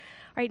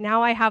Right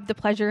now, I have the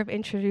pleasure of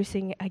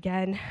introducing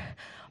again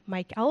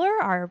Mike Eller,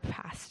 our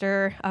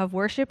pastor of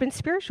worship and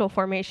spiritual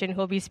formation, who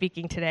will be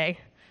speaking today.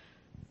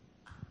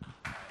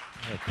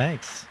 Hey,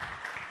 thanks.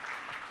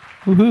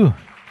 Woohoo!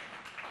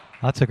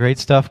 Lots of great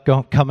stuff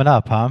coming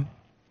up, huh?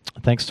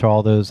 Thanks to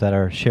all those that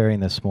are sharing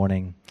this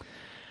morning.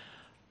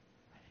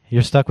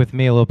 You're stuck with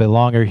me a little bit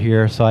longer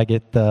here, so I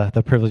get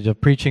the privilege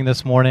of preaching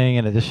this morning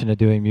in addition to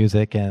doing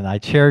music, and I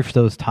cherish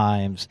those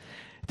times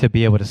to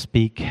be able to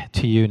speak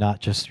to you, not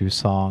just through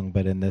song,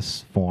 but in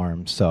this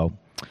form. So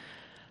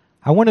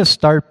I want to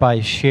start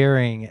by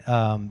sharing,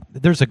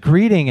 there's a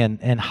greeting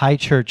in high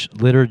church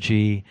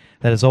liturgy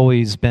that has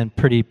always been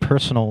pretty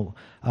personally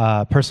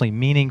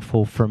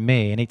meaningful for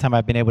me. Anytime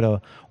I've been able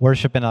to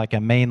worship in like a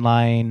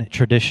mainline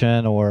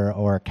tradition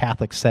or a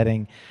Catholic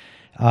setting,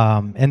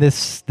 and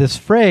this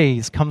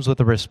phrase comes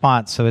with a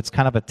response, so it's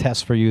kind of a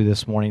test for you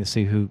this morning to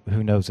see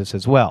who knows this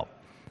as well.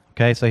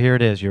 Okay, so here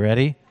it is. You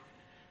ready?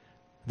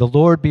 The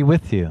Lord be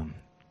with you.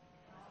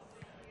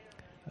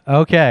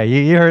 Okay,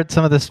 you heard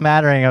some of the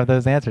smattering of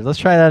those answers. Let's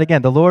try that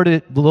again. The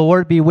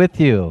Lord be with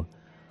you.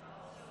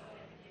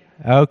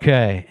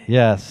 Okay,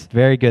 yes,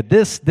 very good.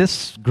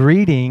 This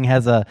greeting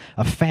has a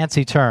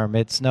fancy term.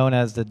 It's known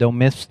as the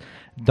Dominus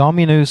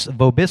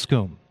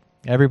Vobiscum.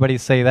 Everybody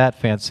say that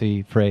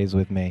fancy phrase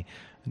with me.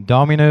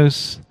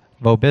 Dominus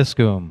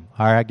Vobiscum.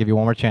 All right, I'll give you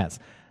one more chance.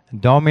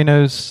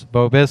 Dominus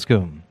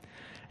Vobiscum.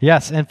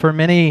 Yes, and for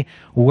many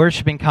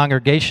worshiping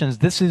congregations,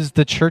 this is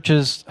the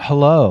church's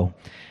hello.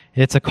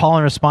 It's a call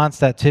and response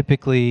that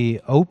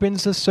typically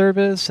opens the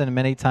service, and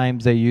many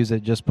times they use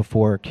it just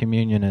before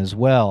communion as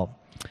well.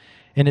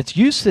 And its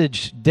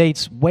usage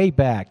dates way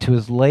back to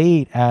as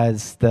late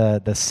as the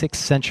 6th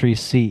century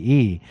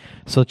CE.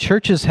 So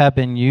churches have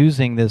been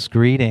using this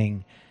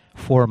greeting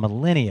for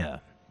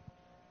millennia.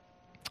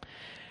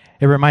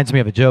 It reminds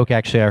me of a joke,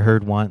 actually, I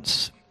heard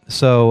once.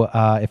 So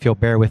if you'll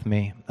bear with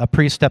me, a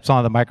priest steps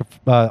on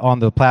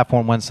the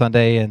platform one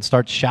Sunday and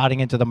starts shouting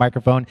into the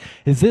microphone,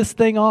 "Is this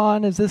thing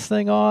on? Is this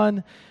thing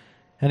on?"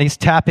 And he's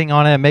tapping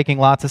on it and making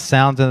lots of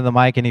sounds into the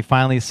mic, and he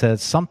finally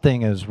says,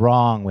 "Something is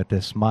wrong with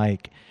this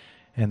mic."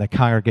 And the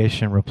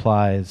congregation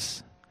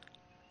replies,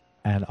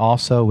 "And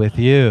also with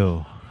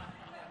you."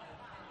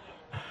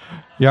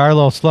 You are a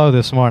little slow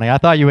this morning. I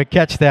thought you would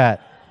catch that.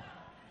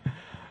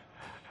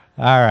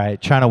 All right,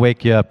 trying to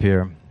wake you up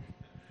here.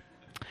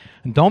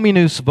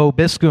 Dominus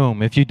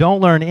Vobiscum. If you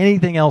don't learn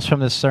anything else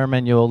from this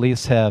sermon, you'll at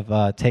least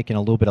have taken a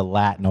little bit of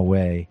Latin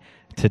away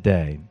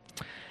today.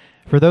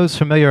 For those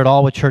familiar at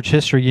all with church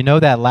history, you know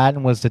that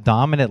Latin was the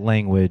dominant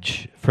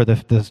language for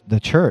the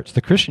church,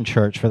 the Christian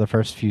church, for the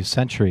first few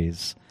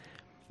centuries.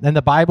 Then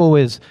the Bible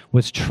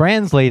was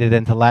translated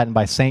into Latin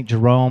by St.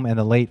 Jerome in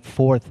the late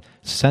 4th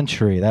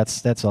century.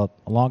 That's a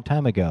long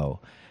time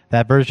ago.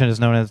 That version is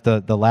known as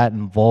the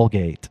Latin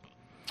Vulgate.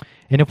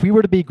 And if we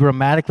were to be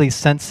grammatically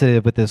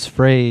sensitive with this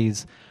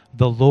phrase,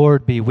 "The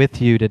Lord be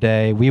with you"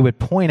 today, we would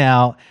point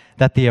out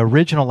that the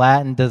original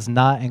Latin does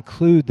not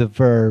include the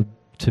verb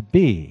to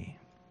be.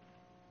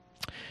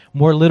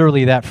 More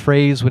literally, that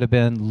phrase would have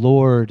been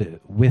 "Lord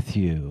with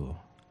you."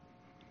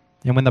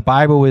 And when the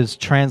Bible was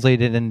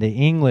translated into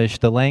English,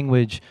 the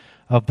language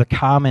of the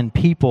common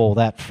people,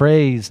 that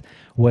phrase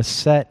was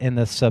set in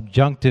the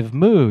subjunctive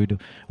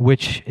mood,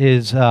 which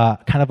is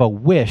kind of a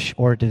wish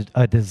or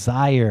a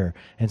desire.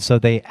 And so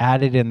they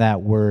added in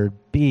that word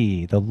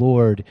 "be," "the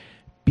Lord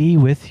be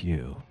with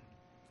you."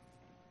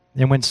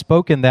 And when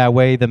spoken that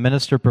way, the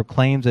minister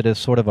proclaims it as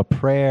sort of a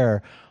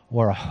prayer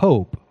or a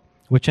hope,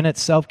 which in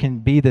itself can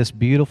be this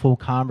beautiful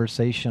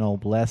conversational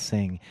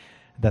blessing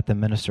that the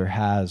minister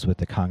has with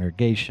the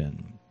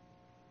congregation.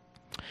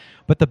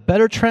 But the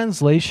better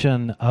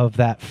translation of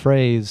that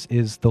phrase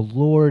is "the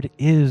Lord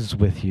is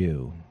with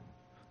you."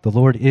 The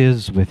Lord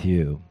is with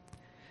you.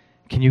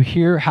 Can you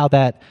hear how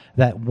that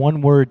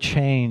one word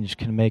change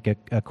can make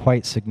a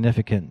quite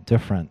significant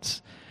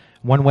difference?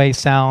 One way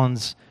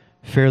sounds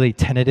fairly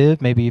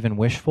tentative, maybe even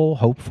wishful,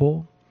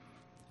 hopeful.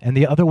 And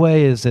the other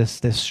way is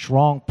this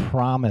strong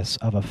promise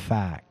of a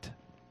fact.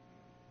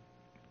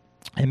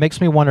 It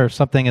makes me wonder if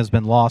something has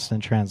been lost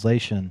in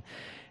translation.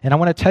 And I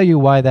want to tell you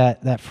why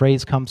that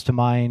phrase comes to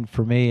mind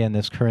for me in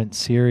this current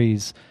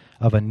series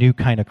of a new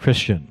kind of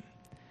Christian.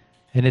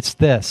 And it's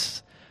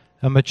this: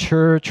 a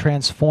mature,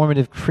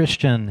 transformative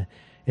Christian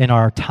in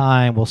our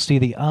time will see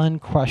the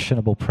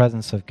unquestionable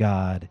presence of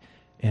God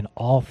in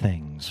all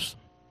things.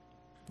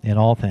 In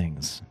all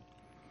things.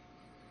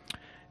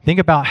 Think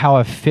about how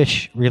a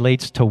fish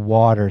relates to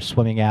water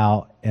swimming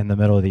out in the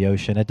middle of the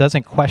ocean. It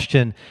doesn't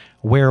question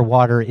where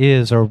water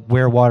is or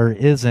where water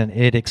isn't.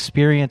 It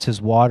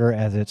experiences water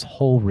as its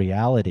whole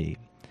reality.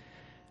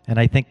 And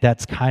I think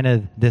that's kind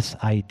of this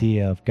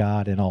idea of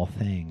God in all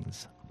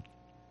things.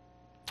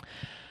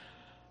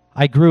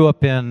 I grew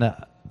up in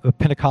a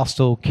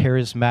Pentecostal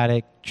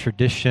charismatic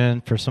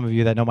tradition. For some of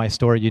you that know my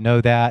story, you know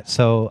that.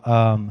 So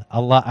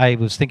I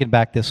was thinking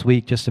back this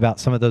week just about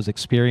some of those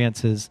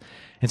experiences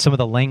and some of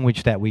the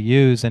language that we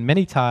use. And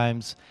many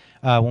times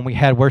when we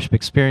had worship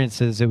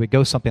experiences, it would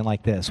go something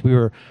like this. We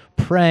were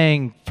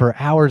praying for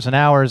hours and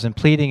hours and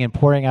pleading and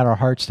pouring out our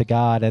hearts to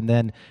God, and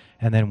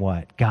then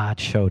what? God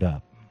showed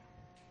up,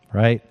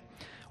 right?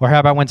 Or how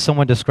about when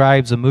someone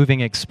describes a moving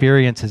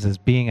experience as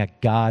being a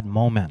God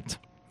moment?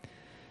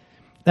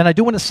 And I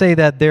do want to say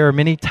that there are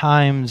many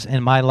times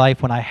in my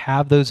life when I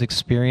have those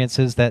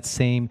experiences that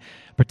seem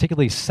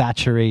particularly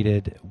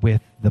saturated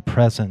with the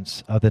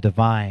presence of the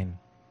divine.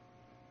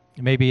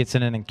 Maybe it's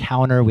in an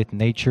encounter with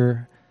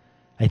nature.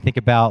 I think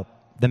about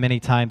the many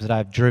times that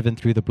I've driven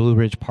through the Blue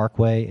Ridge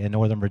Parkway in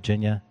Northern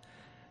Virginia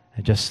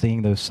and just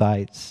seeing those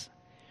sights.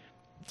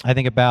 I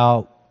think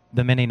about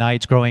the many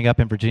nights growing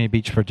up in Virginia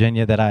Beach,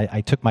 Virginia, that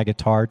I took my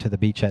guitar to the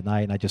beach at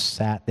night and I just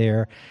sat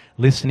there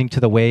listening to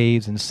the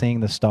waves and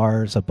seeing the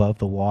stars above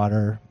the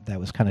water that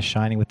was kind of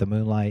shining with the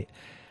moonlight.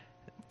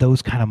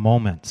 Those kind of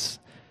moments.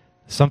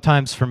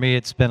 Sometimes for me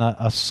it's been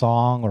a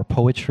song or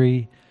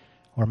poetry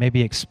or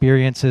maybe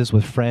experiences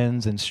with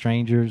friends and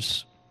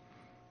strangers.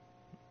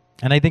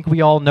 And I think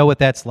we all know what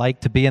that's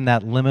like to be in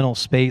that liminal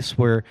space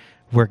where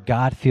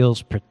God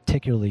feels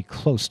particularly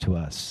close to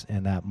us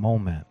in that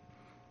moment.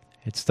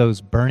 It's those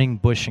burning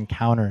bush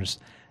encounters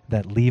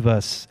that leave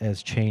us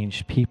as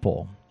changed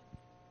people.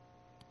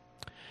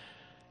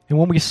 And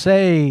when we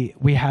say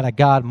we had a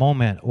God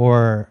moment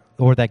or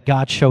that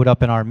God showed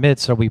up in our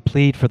midst or we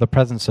plead for the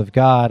presence of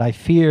God, I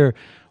fear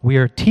we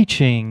are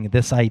teaching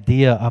this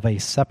idea of a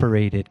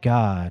separated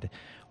God,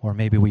 or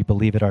maybe we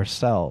believe it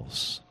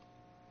ourselves.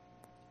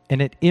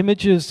 And it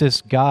images this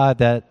God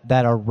that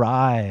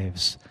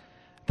arrives,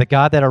 the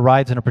God that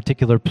arrives in a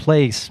particular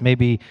place,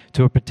 maybe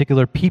to a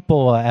particular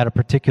people at a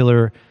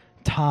particular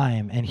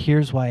time. And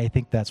here's why I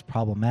think that's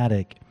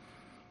problematic.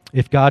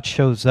 If God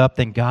shows up,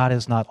 then God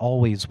is not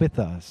always with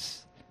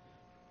us.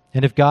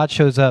 And if God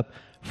shows up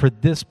for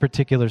this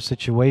particular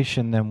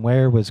situation, then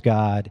where was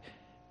God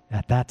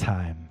at that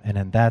time and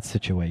in that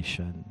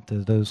situation?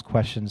 Do those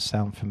questions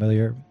sound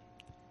familiar?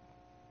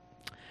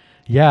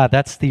 Yeah,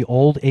 that's the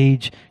old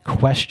age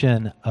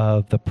question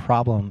of the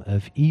problem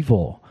of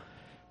evil.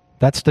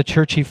 That's the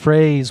churchy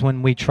phrase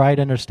when we try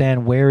to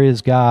understand where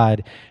is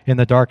God in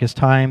the darkest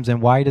times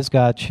and why does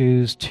God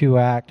choose to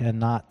act and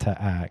not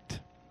to act.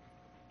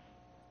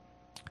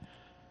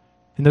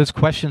 And those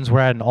questions were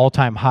at an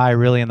all-time high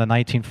really in the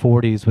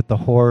 1940s with the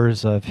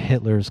horrors of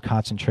Hitler's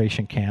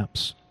concentration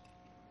camps.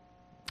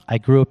 I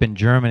grew up in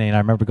Germany and I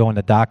remember going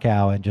to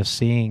Dachau and just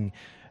seeing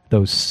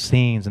those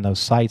scenes and those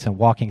sights and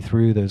walking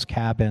through those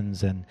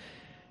cabins and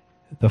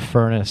the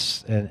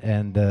furnace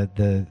and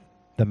the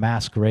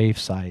mass grave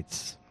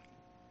sites.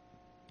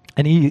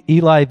 And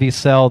Elie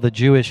Wiesel, the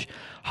Jewish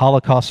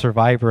Holocaust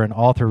survivor and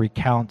author,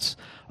 recounts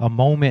a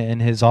moment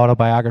in his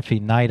autobiography,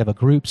 Night, of a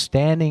group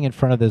standing in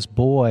front of this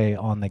boy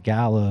on the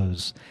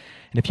gallows.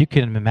 And if you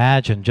can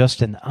imagine,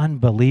 just an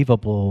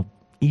unbelievable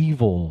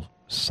evil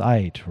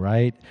sight,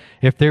 right?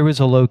 If there was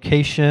a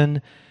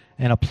location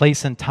and a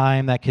place and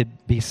time that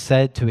could be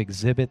said to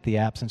exhibit the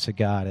absence of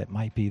God, it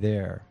might be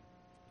there.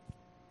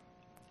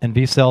 And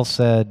Wiesel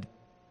said,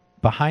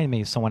 behind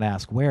me, someone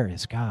asked, "Where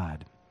is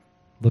God?"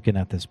 Looking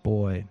at this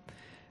boy.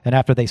 And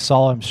after they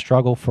saw him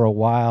struggle for a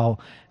while,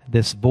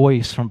 this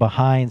voice from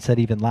behind said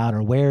even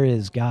louder, "Where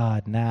is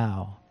God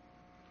now?"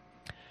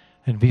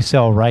 And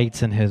Wiesel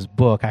writes in his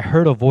book, "I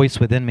heard a voice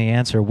within me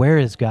answer, 'Where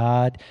is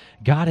God?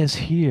 God is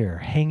here,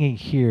 hanging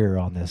here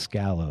on this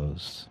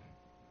gallows.'"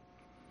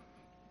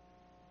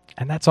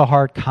 And that's a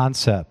hard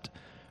concept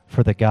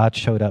for the God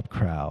showed up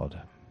crowd,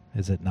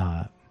 is it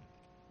not?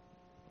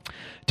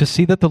 To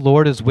see that the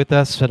Lord is with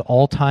us at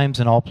all times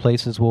and all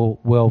places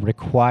will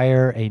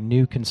require a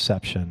new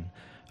conception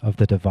of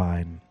the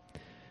divine.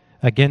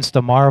 Against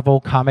a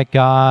Marvel comic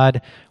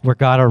God where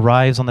God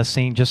arrives on the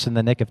scene just in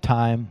the nick of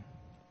time.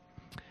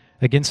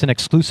 Against an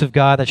exclusive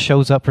God that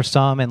shows up for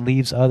some and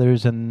leaves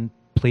others and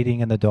pleading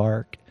in the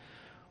dark.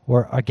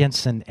 Or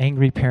against an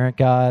angry parent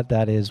God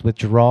that is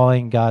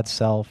withdrawing God's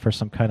self for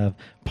some kind of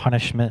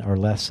punishment or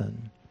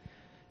lesson.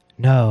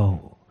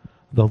 No,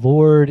 the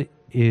Lord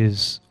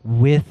is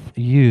with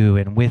you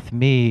and with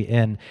me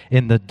in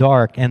the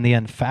dark and the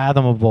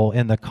unfathomable,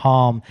 in the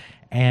calm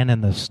and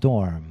in the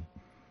storm.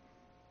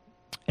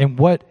 And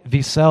what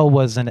Wiesel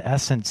was in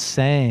essence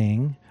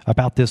saying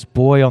about this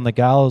boy on the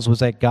gallows was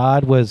that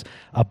God was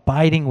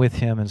abiding with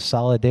him in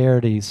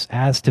solidarity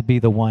as to be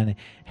the one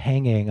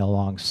hanging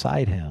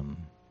alongside him.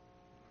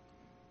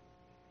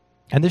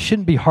 And this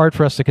shouldn't be hard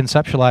for us to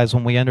conceptualize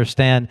when we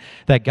understand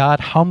that God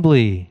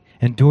humbly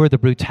endured the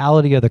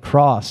brutality of the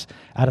cross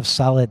out of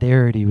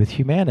solidarity with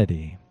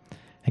humanity.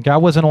 And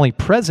God wasn't only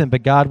present,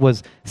 but God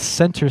was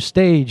center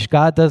stage.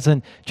 God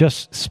doesn't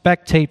just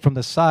spectate from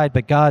the side,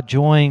 but God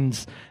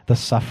joins the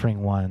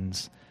suffering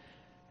ones.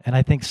 And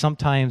I think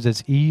sometimes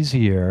it's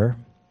easier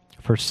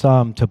for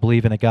some to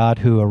believe in a God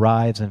who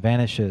arrives and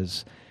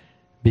vanishes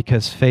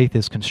because faith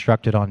is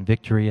constructed on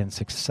victory and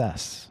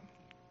success.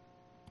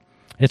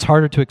 It's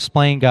harder to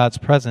explain God's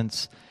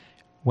presence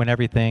when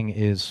everything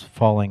is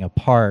falling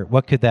apart.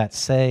 What could that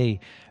say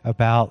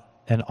about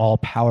an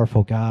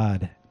all-powerful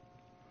God?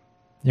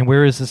 And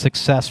where is the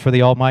success for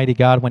the Almighty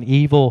God when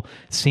evil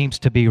seems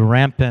to be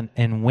rampant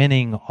and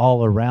winning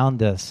all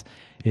around us?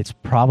 It's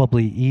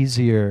probably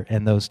easier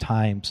in those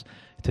times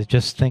to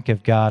just think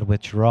of God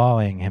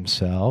withdrawing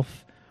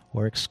himself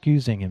or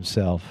excusing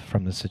himself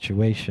from the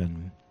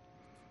situation.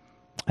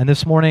 And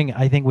this morning,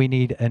 I think we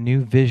need a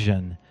new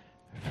vision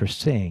for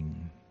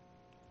seeing.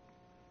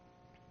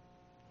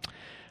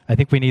 I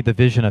think we need the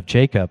vision of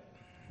Jacob.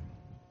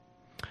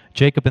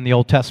 Jacob in the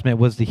Old Testament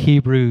was the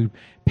Hebrew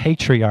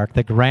patriarch,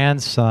 the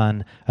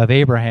grandson of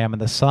Abraham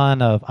and the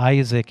son of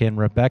Isaac and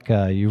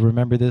Rebekah. You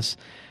remember this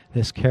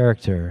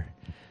character.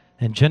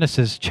 In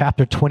Genesis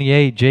chapter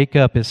 28,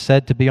 Jacob is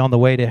said to be on the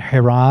way to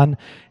Haran,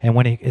 and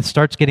when it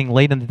starts getting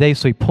late in the day,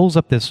 so he pulls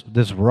up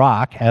this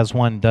rock, as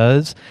one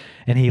does,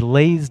 and he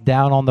lays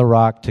down on the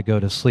rock to go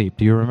to sleep.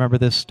 Do you remember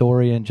this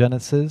story in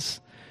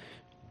Genesis?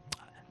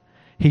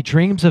 He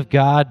dreams of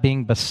God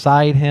being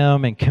beside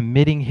him and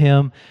committing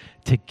him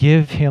to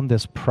give him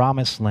this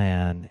promised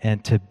land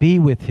and to be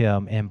with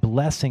him and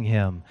blessing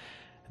him,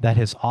 that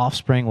his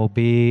offspring will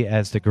be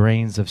as the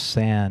grains of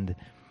sand,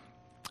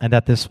 and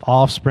that this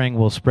offspring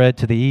will spread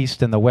to the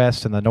east and the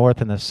west and the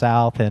north and the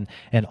south, and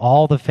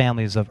all the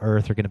families of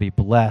earth are going to be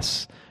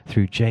blessed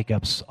through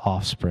Jacob's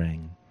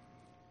offspring.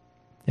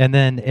 And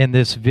then in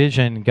this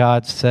vision,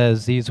 God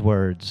says these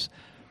words,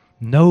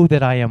 "Know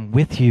that I am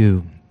with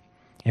you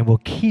and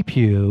will keep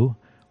you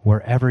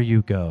wherever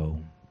you go."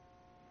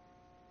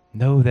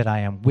 Know that I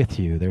am with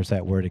you. There's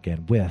that word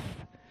again,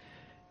 with.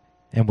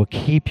 And will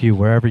keep you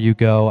wherever you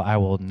go. I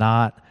will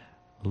not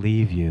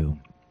leave you.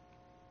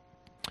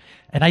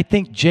 And I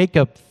think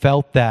Jacob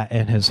felt that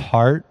in his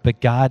heart, but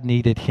God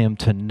needed him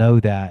to know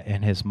that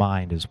in his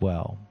mind as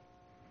well.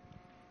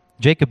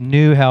 Jacob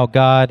knew how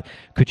God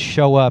could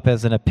show up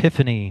as an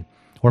epiphany,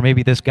 or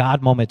maybe this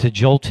God moment to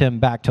jolt him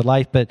back to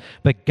life, but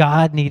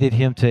God needed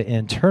him to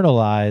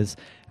internalize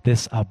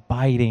this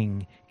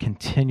abiding,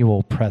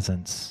 continual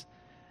presence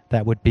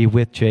that would be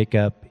with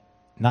Jacob,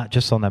 not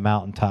just on the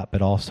mountaintop,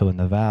 but also in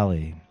the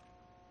valley.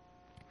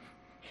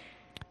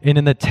 And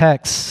in the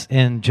text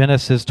in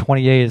Genesis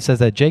 28, it says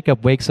that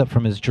Jacob wakes up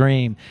from his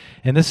dream,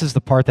 and this is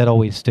the part that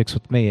always sticks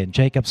with me. And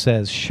Jacob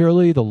says,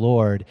 "Surely the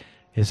Lord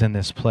is in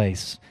this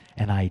place,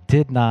 and I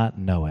did not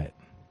know it."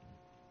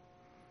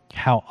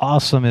 How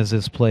awesome is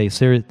this place?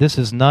 This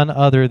is none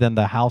other than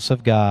the house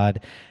of God,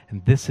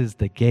 and this is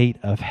the gate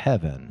of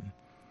heaven.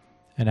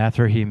 And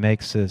after he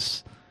makes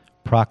this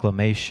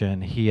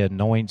proclamation, he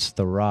anoints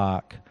the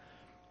rock,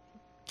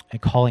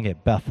 and calling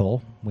it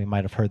Bethel. We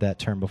might have heard that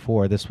term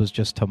before. This was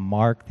just to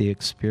mark the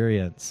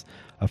experience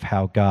of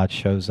how God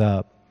shows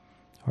up,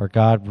 or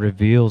God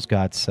reveals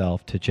God's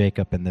self to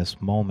Jacob in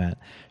this moment.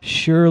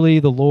 Surely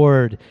the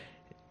Lord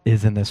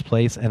is in this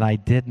place, and I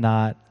did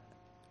not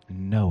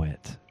know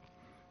it.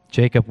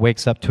 Jacob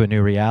wakes up to a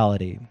new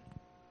reality.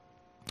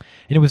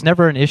 And it was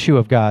never an issue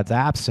of God's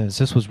absence.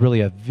 This was really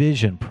a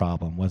vision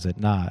problem, was it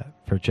not,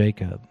 for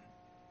Jacob?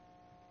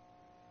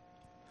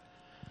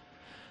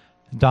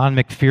 Don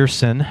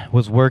McPherson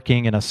was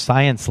working in a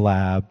science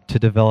lab to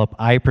develop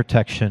eye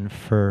protection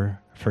for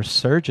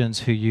surgeons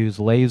who use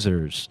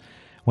lasers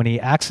when he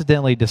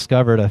accidentally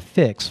discovered a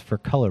fix for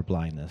color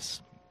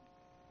blindness.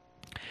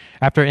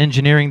 After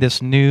engineering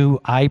this new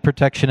eye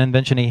protection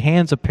invention, he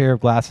hands a pair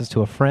of glasses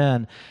to a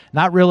friend,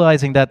 not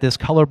realizing that this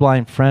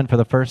colorblind friend for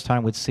the first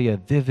time would see a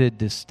vivid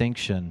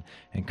distinction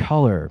in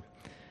color.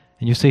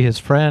 And you see his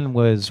friend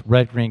was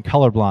red-green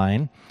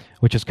colorblind,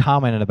 which is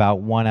common in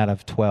about 1 out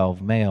of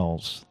 12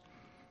 males.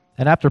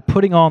 And after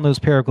putting on those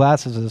pair of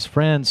glasses, his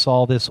friend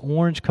saw this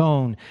orange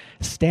cone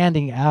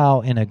standing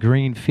out in a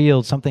green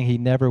field, something he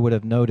never would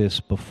have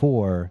noticed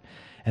before.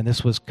 And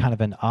this was kind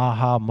of an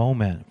aha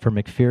moment for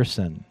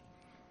McPherson.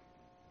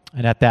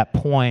 And at that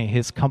point,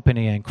 his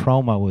company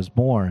Enchroma was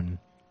born.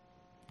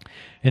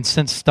 And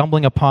since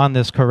stumbling upon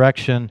this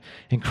correction,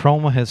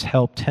 Enchroma has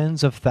helped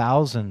tens of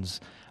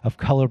thousands of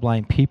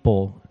colorblind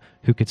people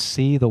who could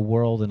see the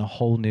world in a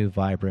whole new,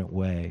 vibrant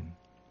way.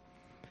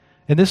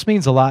 And this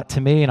means a lot to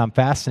me, and I'm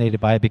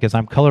fascinated by it because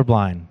I'm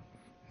colorblind.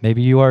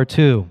 Maybe you are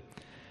too.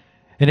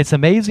 And it's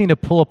amazing to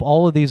pull up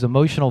all of these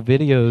emotional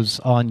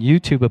videos on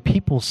YouTube of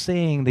people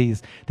seeing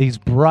these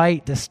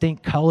bright,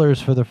 distinct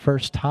colors for the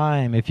first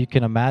time, if you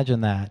can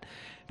imagine that.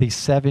 These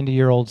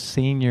 70-year-old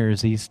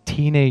seniors, these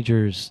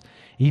teenagers,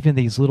 even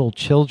these little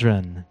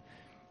children.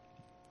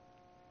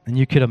 And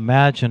you could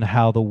imagine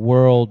how the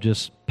world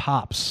just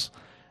pops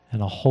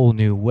in a whole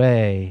new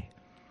way.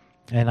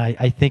 And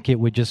I think it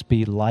would just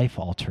be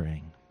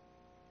life-altering,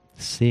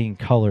 seeing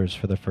colors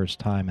for the first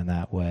time in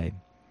that way.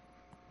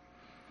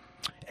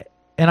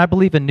 And I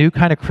believe a new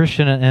kind of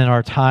Christian in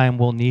our time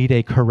will need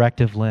a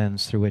corrective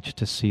lens through which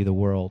to see the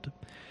world.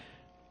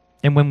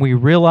 And when we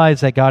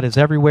realize that God is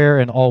everywhere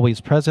and always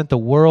present, the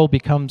world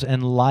becomes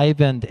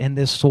enlivened in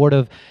this sort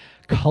of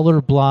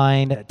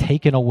colorblind,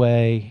 taken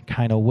away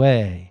kind of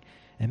way.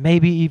 And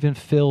maybe even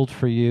filled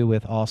for you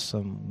with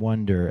awesome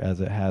wonder as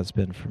it has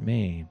been for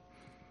me.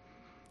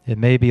 It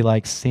may be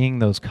like seeing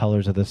those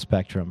colors of the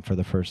spectrum for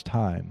the first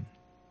time.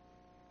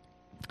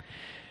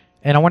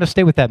 And I want to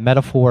stay with that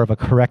metaphor of a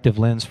corrective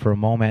lens for a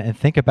moment and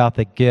think about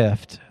the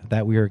gift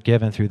that we are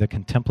given through the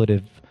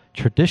contemplative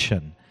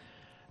tradition,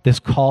 this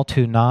call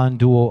to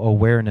non-dual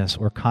awareness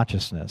or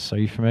consciousness. Are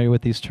you familiar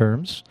with these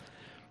terms?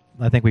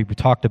 I think we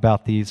talked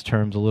about these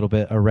terms a little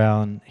bit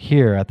around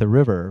here at the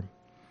river.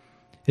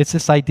 It's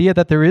this idea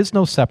that there is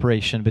no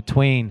separation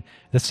between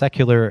the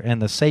secular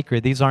and the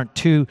sacred. These aren't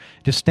two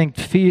distinct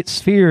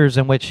spheres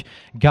in which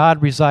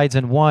God resides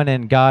in one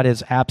and God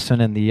is absent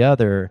in the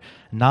other.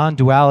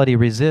 Non-duality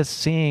resists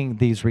seeing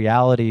these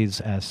realities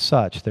as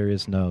such. There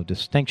is no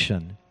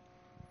distinction.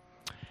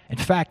 In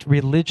fact,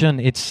 religion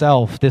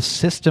itself, this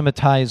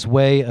systematized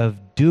way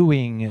of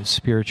doing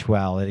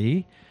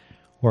spirituality,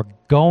 or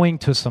going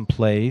to some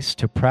place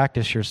to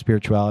practice your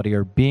spirituality,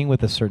 or being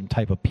with a certain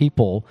type of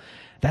people,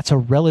 that's a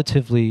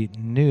relatively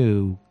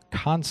new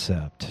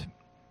concept.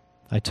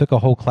 I took a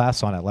whole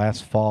class on it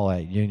last fall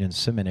at Union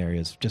Seminary.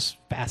 It's just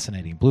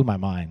fascinating, blew my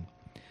mind.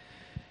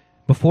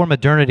 Before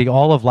modernity,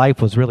 all of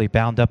life was really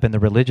bound up in the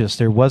religious.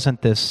 There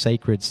wasn't this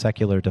sacred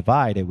secular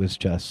divide. It was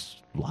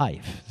just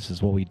life. This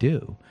is what we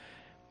do.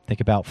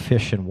 Think about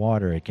fish and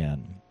water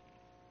again.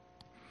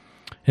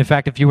 In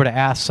fact, if you were to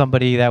ask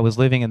somebody that was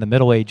living in the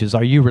Middle Ages,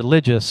 are you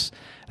religious?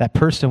 That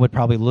person would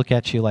probably look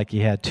at you like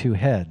you had two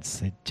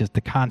heads.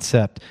 The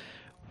concept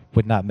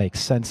would not make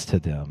sense to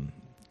them.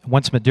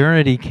 Once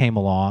modernity came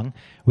along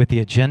with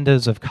the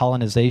agendas of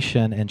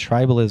colonization and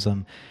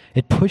tribalism,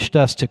 it pushed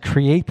us to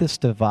create this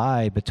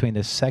divide between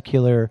the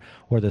secular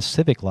or the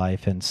civic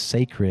life and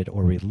sacred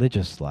or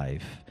religious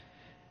life,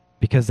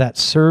 because that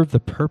served the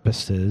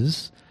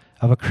purposes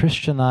of a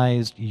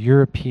Christianized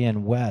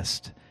European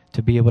West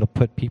to be able to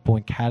put people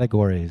in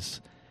categories.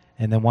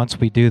 And then once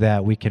we do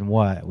that, we can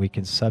what? We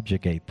can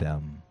subjugate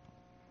them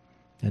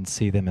and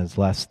see them as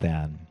less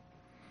than.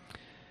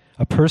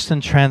 A person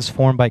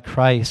transformed by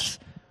Christ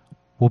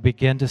will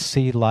begin to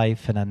see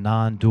life in a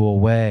non-dual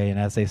way. And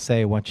as they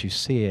say, once you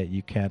see it,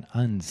 you can't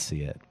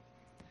unsee it.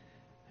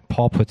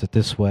 Paul puts it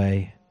this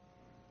way.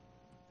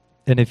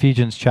 In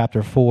Ephesians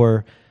chapter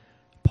 4,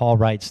 Paul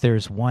writes, there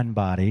is one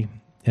body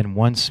and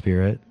one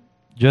spirit,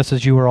 just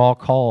as you are all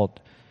called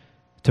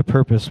to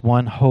purpose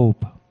one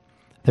hope.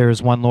 There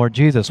is one Lord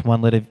Jesus,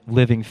 one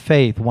living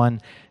faith,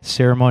 one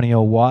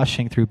ceremonial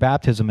washing through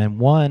baptism, and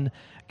one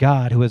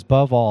God who is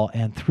above all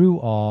and through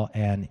all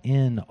and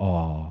in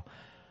all.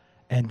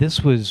 And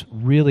this was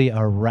really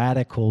a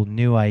radical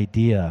new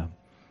idea.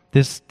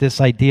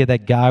 This idea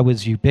that God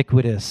was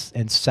ubiquitous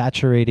and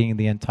saturating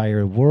the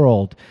entire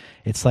world.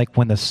 It's like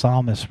when the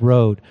psalmist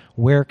wrote,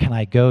 "Where can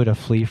I go to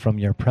flee from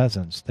your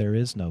presence? There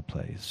is no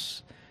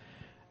place."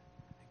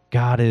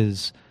 God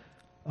is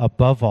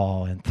above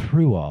all and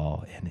through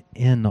all and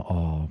in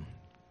all.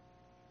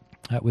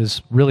 That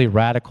was really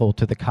radical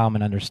to the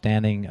common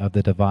understanding of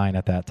the divine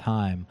at that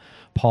time.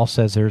 Paul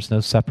says there's no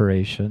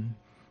separation.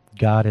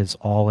 God is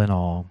all in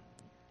all.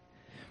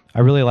 I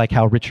really like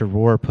how Richard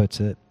Rohr puts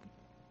it.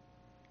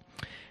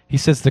 He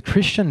says the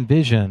Christian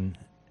vision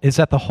is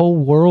that the whole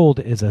world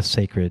is a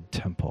sacred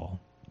temple.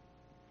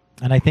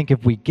 And I think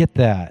if we get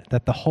that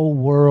the whole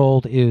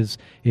world is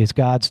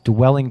God's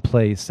dwelling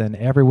place, and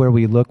everywhere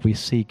we look we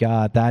see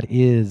God, that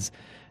is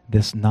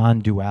this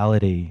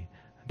non-duality.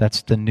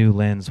 That's the new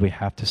lens we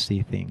have to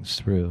see things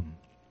through.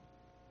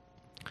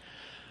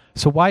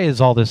 So why is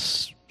all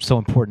this so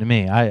important to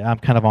me? I'm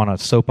kind of on a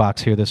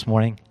soapbox here this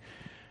morning,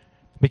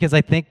 because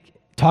I think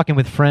talking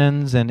with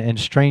friends and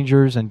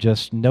strangers and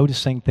just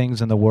noticing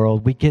things in the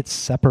world, we get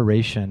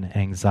separation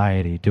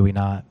anxiety, do we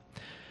not?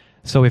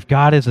 So if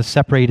God is a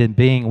separated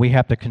being, we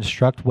have to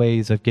construct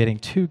ways of getting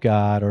to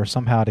God, or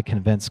somehow to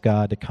convince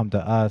God to come to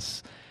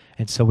us.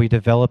 And so we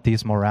develop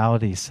these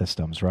morality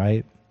systems,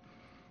 right?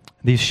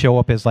 These show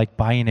up as like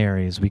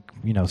binaries.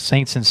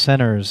 Saints and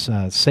sinners,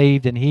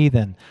 saved and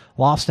heathen,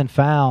 lost and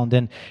found.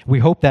 And we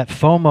hope that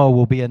FOMO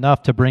will be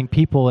enough to bring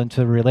people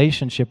into a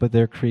relationship with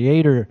their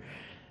Creator,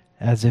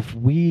 as if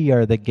we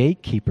are the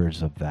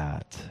gatekeepers of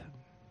that.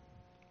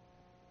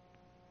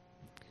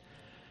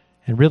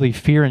 And really,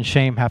 fear and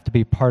shame have to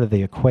be part of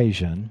the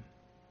equation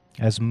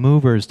as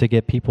movers to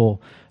get people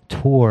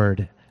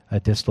toward a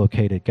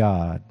dislocated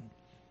God.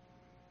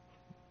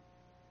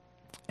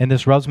 And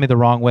this rubs me the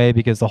wrong way,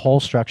 because the whole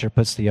structure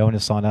puts the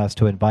onus on us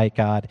to invite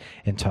God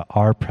into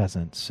our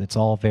presence. It's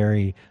all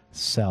very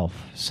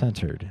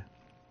self-centered.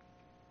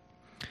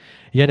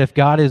 Yet if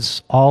God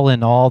is all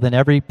in all, then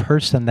every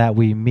person that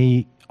we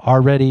meet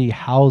already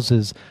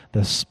houses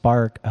the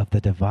spark of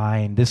the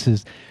divine. This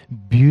is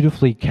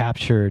beautifully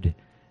captured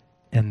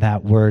in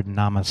that word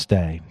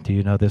namaste. Do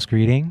you know this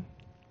greeting?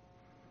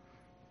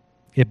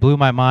 It blew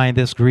my mind.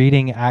 This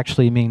greeting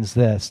actually means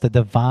this: the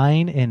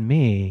divine in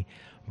me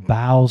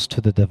bows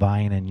to the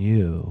divine in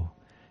you.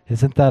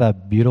 Isn't that a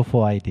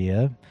beautiful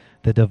idea?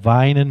 The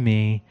divine in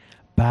me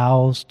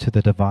bows to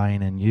the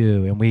divine in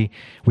you. And we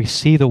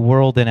see the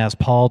world, and as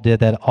Paul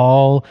did, that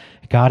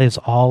God is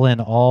all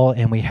in all,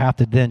 and we have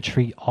to then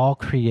treat all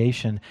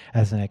creation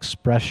as an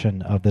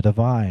expression of the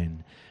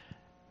divine.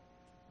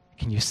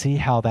 Can you see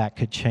how that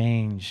could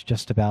change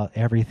just about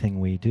everything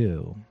we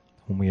do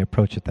when we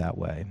approach it that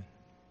way?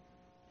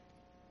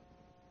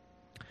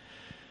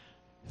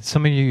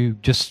 Some of you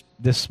just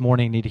this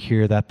morning need to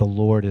hear that the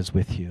Lord is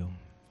with you,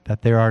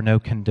 that there are no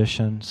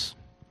conditions.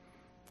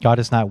 God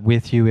is not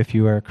with you if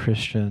you are a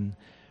Christian,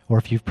 or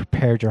if you've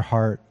prepared your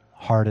heart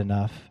hard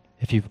enough,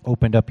 if you've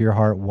opened up your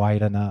heart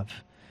wide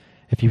enough,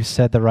 if you've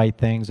said the right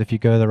things, if you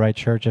go to the right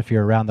church, if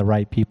you're around the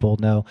right people.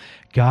 No,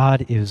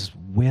 God is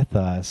with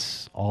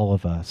us, all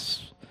of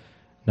us,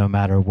 no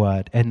matter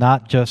what. And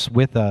not just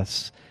with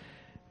us,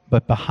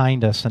 but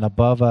behind us and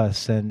above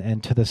us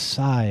and to the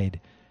side,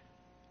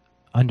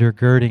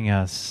 undergirding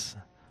us,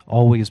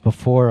 always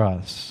before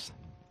us.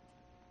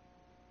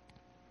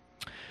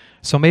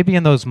 So maybe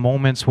in those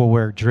moments where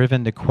we're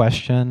driven to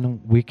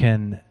question, we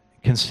can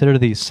consider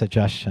these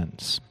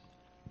suggestions.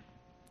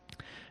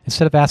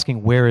 Instead of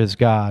asking, where is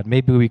God?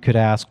 Maybe we could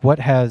ask, what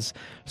has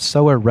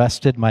so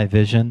arrested my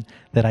vision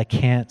that I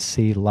can't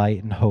see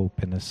light and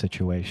hope in this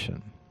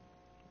situation?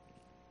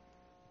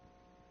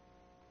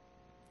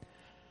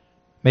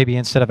 Maybe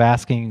instead of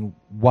asking,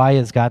 why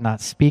is God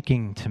not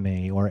speaking to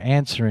me or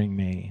answering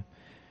me?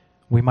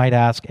 We might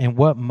ask, in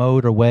what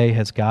mode or way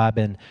has God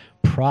been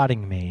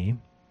prodding me,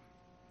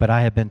 but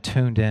I have been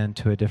tuned in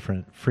to a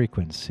different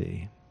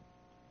frequency?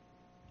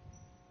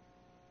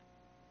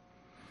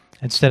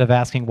 Instead of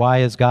asking, why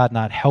is God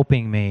not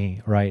helping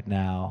me right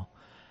now?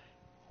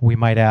 We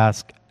might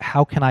ask,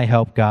 how can I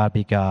help God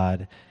be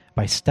God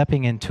by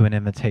stepping into an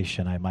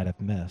invitation I might have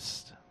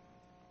missed?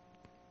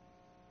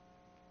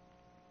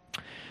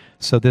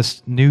 So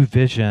this new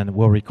vision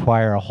will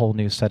require a whole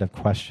new set of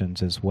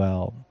questions as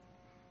well.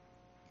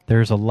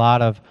 There's a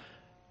lot of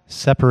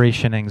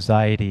separation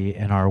anxiety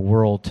in our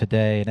world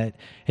today, and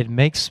it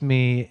makes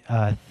me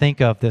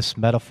think of this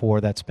metaphor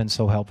that's been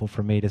so helpful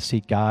for me, to see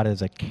God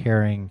as a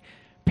caring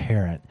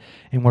parent.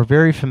 And we're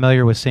very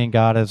familiar with seeing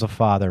God as a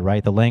father,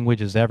 right? The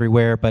language is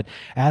everywhere. But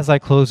as I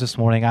close this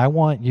morning, I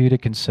want you to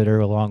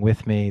consider along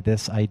with me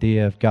this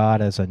idea of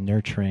God as a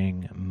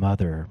nurturing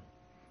mother.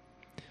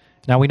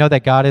 Now, we know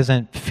that God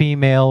isn't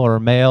female or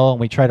male, and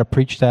we try to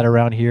preach that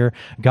around here.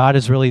 God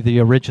is really the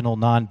original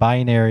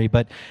non-binary,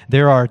 but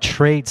there are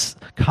traits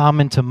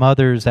common to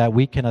mothers that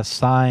we can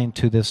assign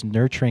to this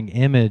nurturing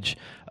image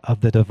of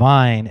the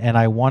divine, and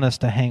I want us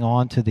to hang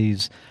on to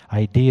these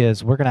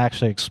ideas. We're going to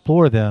actually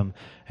explore them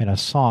in a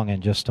song in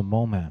just a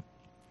moment.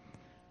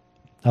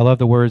 I love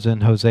the words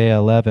in Hosea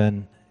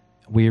 11.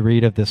 We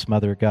read of this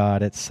mother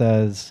God. It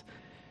says,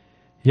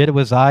 "Yet it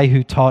was I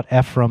who taught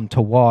Ephraim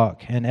to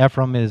walk," and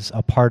Ephraim is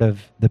a part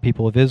of the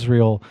people of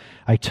Israel.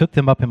 "I took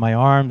them up in my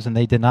arms, and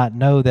they did not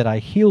know that I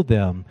healed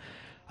them.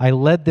 I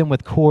led them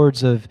with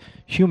cords of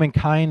human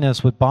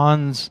kindness, with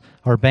bonds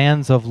or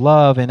bands of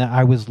love, and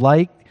I was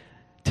like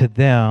to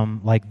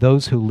them like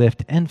those who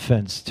lift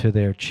infants to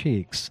their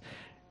cheeks.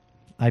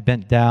 I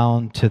bent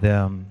down to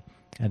them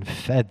and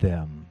fed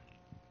them."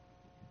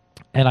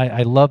 And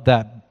I love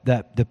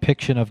that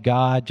depiction of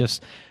God,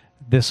 just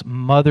this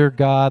mother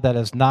God that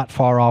is not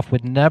far off,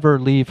 would never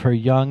leave her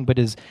young, but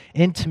is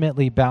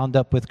intimately bound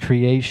up with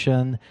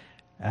creation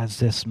as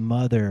this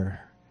mother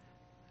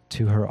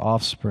to her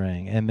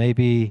offspring. And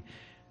maybe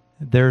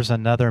there's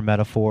another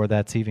metaphor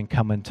that's even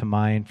coming to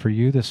mind for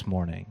you this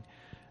morning.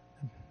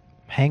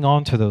 Hang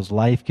on to those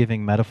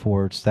life-giving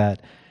metaphors that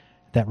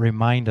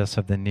remind us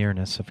of the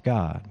nearness of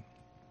God.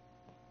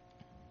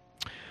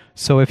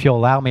 So if you'll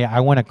allow me,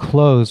 I want to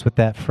close with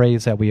that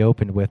phrase that we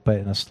opened with, but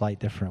in a slight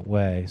different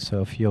way.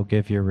 So if you'll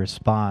give your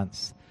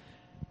response,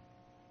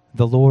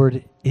 the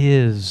Lord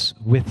is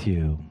with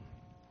you.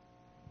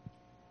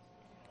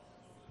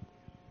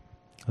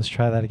 Let's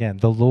try that again.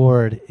 The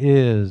Lord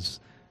is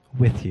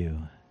with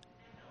you.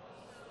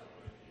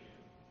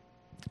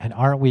 And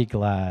aren't we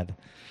glad?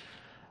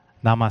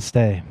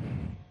 Namaste.